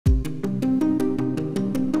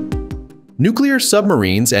Nuclear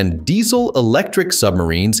submarines and diesel-electric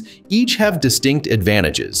submarines each have distinct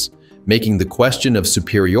advantages. Making the question of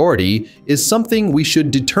superiority is something we should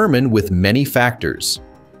determine with many factors.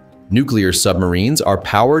 Nuclear submarines are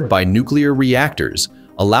powered by nuclear reactors,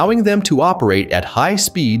 allowing them to operate at high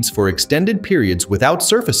speeds for extended periods without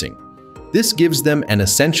surfacing. This gives them an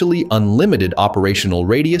essentially unlimited operational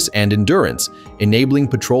radius and endurance, enabling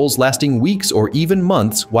patrols lasting weeks or even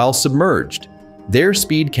months while submerged. Their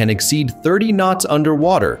speed can exceed 30 knots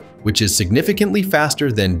underwater, which is significantly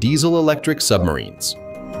faster than diesel-electric submarines.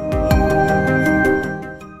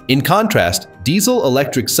 In contrast,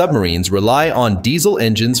 diesel-electric submarines rely on diesel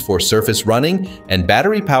engines for surface running and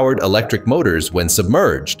battery-powered electric motors when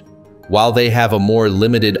submerged. While they have a more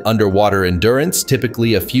limited underwater endurance,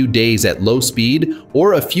 typically a few days at low speed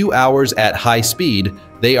or a few hours at high speed,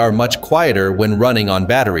 they are much quieter when running on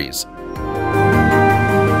batteries.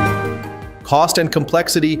 Cost and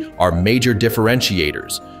complexity are major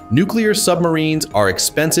differentiators. Nuclear submarines are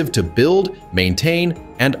expensive to build,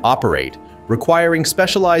 maintain, and operate, requiring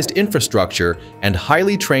specialized infrastructure and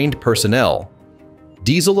highly trained personnel.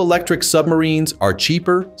 Diesel-electric submarines are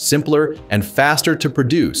cheaper, simpler, and faster to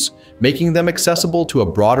produce, making them accessible to a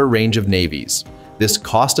broader range of navies. This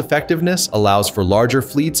cost-effectiveness allows for larger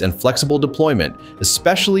fleets and flexible deployment,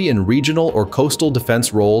 especially in regional or coastal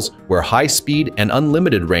defense roles where high speed and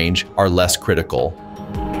unlimited range are less critical.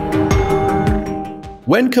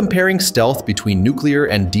 When comparing stealth between nuclear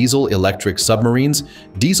and diesel-electric submarines,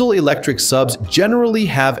 diesel-electric subs generally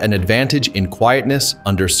have an advantage in quietness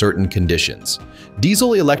under certain conditions.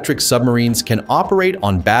 Diesel-electric submarines can operate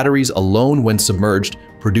on batteries alone when submerged,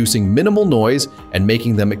 producing minimal noise and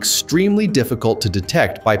making them extremely difficult to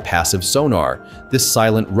detect by passive sonar. This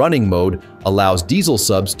silent running mode allows diesel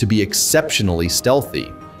subs to be exceptionally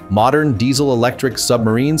stealthy. Modern diesel-electric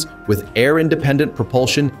submarines with air-independent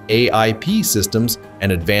propulsion AIP systems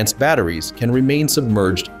and advanced batteries can remain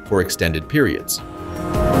submerged for extended periods.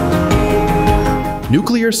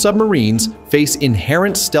 Nuclear submarines face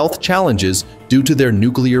inherent stealth challenges due to their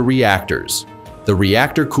nuclear reactors. The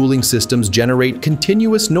reactor cooling systems generate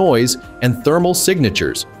continuous noise and thermal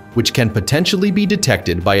signatures, which can potentially be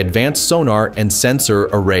detected by advanced sonar and sensor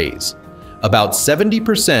arrays. About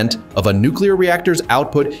 70% of a nuclear reactor's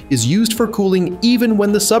output is used for cooling even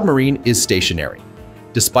when the submarine is stationary.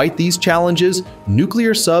 Despite these challenges,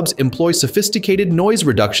 nuclear subs employ sophisticated noise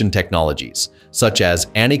reduction technologies, such as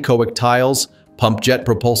anechoic tiles, pump jet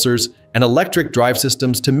propulsors, and electric drive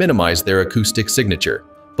systems to minimize their acoustic signature.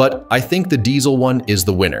 But I think the diesel one is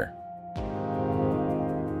the winner.